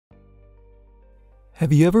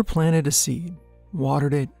Have you ever planted a seed,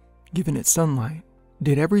 watered it, given it sunlight,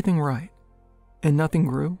 did everything right, and nothing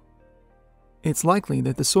grew? It's likely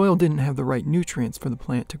that the soil didn't have the right nutrients for the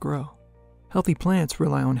plant to grow. Healthy plants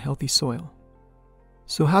rely on healthy soil.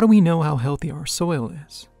 So how do we know how healthy our soil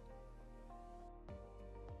is?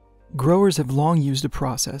 Growers have long used a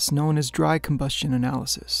process known as dry combustion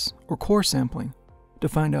analysis, or core sampling, to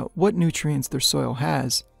find out what nutrients their soil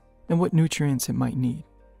has and what nutrients it might need.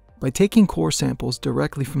 By taking core samples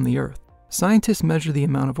directly from the earth, scientists measure the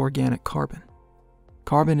amount of organic carbon.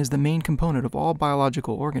 Carbon is the main component of all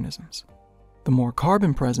biological organisms. The more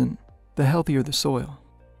carbon present, the healthier the soil.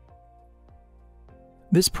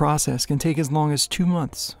 This process can take as long as 2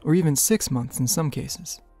 months or even 6 months in some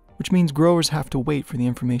cases, which means growers have to wait for the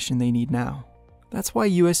information they need now. That's why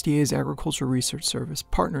USDA's Agricultural Research Service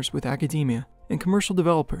partners with academia and commercial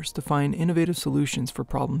developers to find innovative solutions for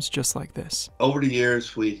problems just like this. Over the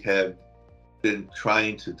years, we have been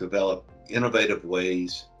trying to develop innovative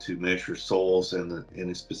ways to measure soils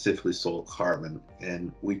and specifically soil carbon.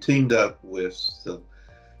 And we teamed up with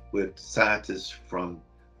scientists from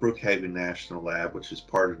Brookhaven National Lab, which is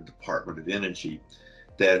part of the Department of Energy,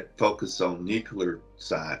 that focus on nuclear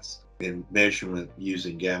sites and measurement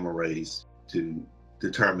using gamma rays to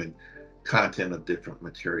determine content of different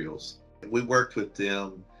materials. We worked with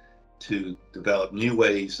them to develop new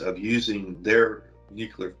ways of using their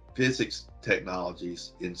nuclear physics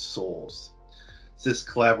technologies in soils. This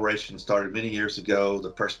collaboration started many years ago.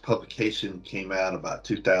 The first publication came out about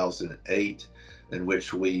 2008, in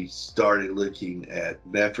which we started looking at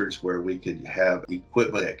methods where we could have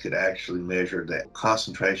equipment that could actually measure the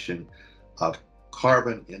concentration of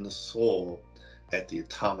carbon in the soil at the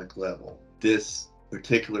atomic level. This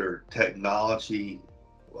particular technology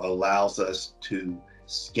allows us to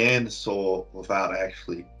scan the soil without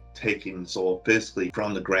actually taking the soil physically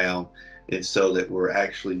from the ground, and so that we're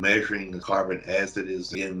actually measuring the carbon as it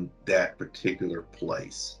is in that particular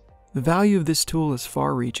place. The value of this tool is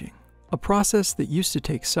far-reaching. A process that used to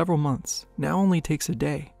take several months now only takes a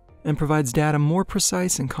day and provides data more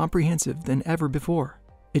precise and comprehensive than ever before.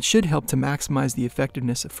 It should help to maximize the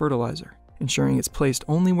effectiveness of fertilizer, ensuring it's placed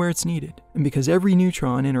only where it's needed, and because every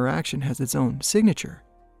neutron interaction has its own signature,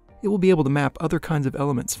 it will be able to map other kinds of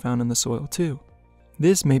elements found in the soil too.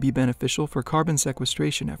 This may be beneficial for carbon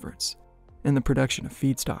sequestration efforts and the production of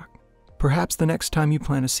feedstock. Perhaps the next time you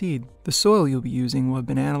plant a seed, the soil you'll be using will have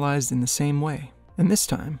been analyzed in the same way, and this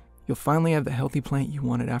time, you'll finally have the healthy plant you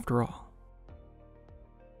wanted after all.